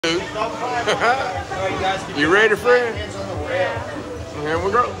dude. You ready, friend? Here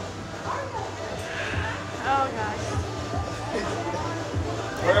we go. Oh gosh.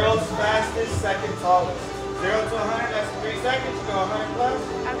 World's fastest, second tallest. 0 to 100, that's 3 seconds. You go 100 plus.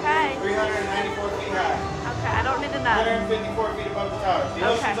 Okay. 394 feet high. Okay, I don't need to know. 154 feet above the tower. The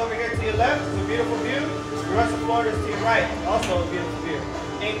ocean's over here to your left. It's a beautiful view. The rest of Florida is to your right. Also a beautiful view.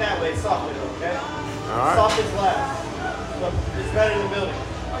 Ain't that way. It's softer though, okay? All right. Soft as glass. So it's better than building.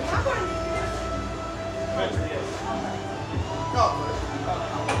 Eventually, yes.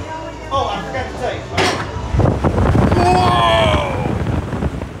 Oh, I forgot to tell you. Whoa!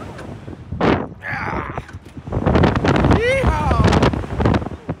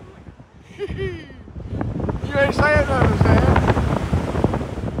 You ain't saying nothing, Sam.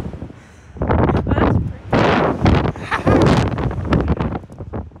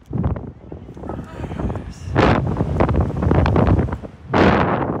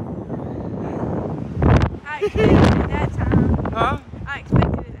 I expected it that time. Huh? I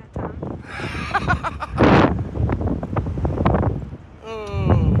expected it that time.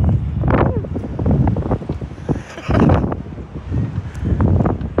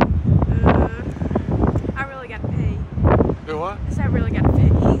 I really got to pee. Do what? I said I really got to pee.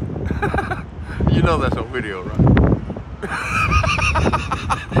 You know that's on video, right?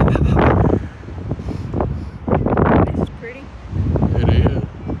 This is pretty. It is.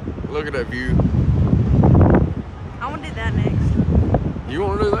 Look at that view. I want to do that next. You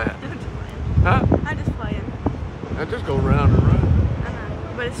want to do that? I'm just playing. Huh? I'm just playing. Now just go round and round. I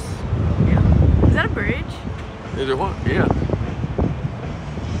know. But it's, yeah. Is that a bridge? Is it what? Yeah.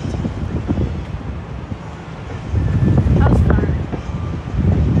 That was fun.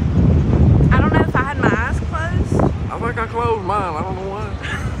 I don't know if I had my eyes closed. I think I closed mine. I don't know why.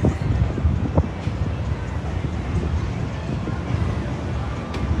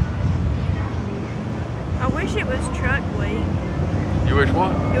 I wish it was truck week. You wish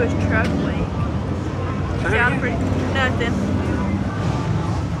what? It was truck week. Say Yeah, it pretty. Nothing.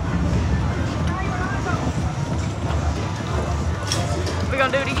 We're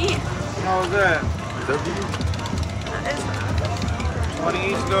gonna do it again. How was that? Is that you? It's 20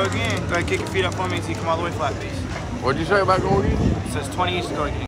 each, go again. Go ahead, kick your feet up for me until you come all the way flat, please. What'd you say about going in? It says 20 each, go again.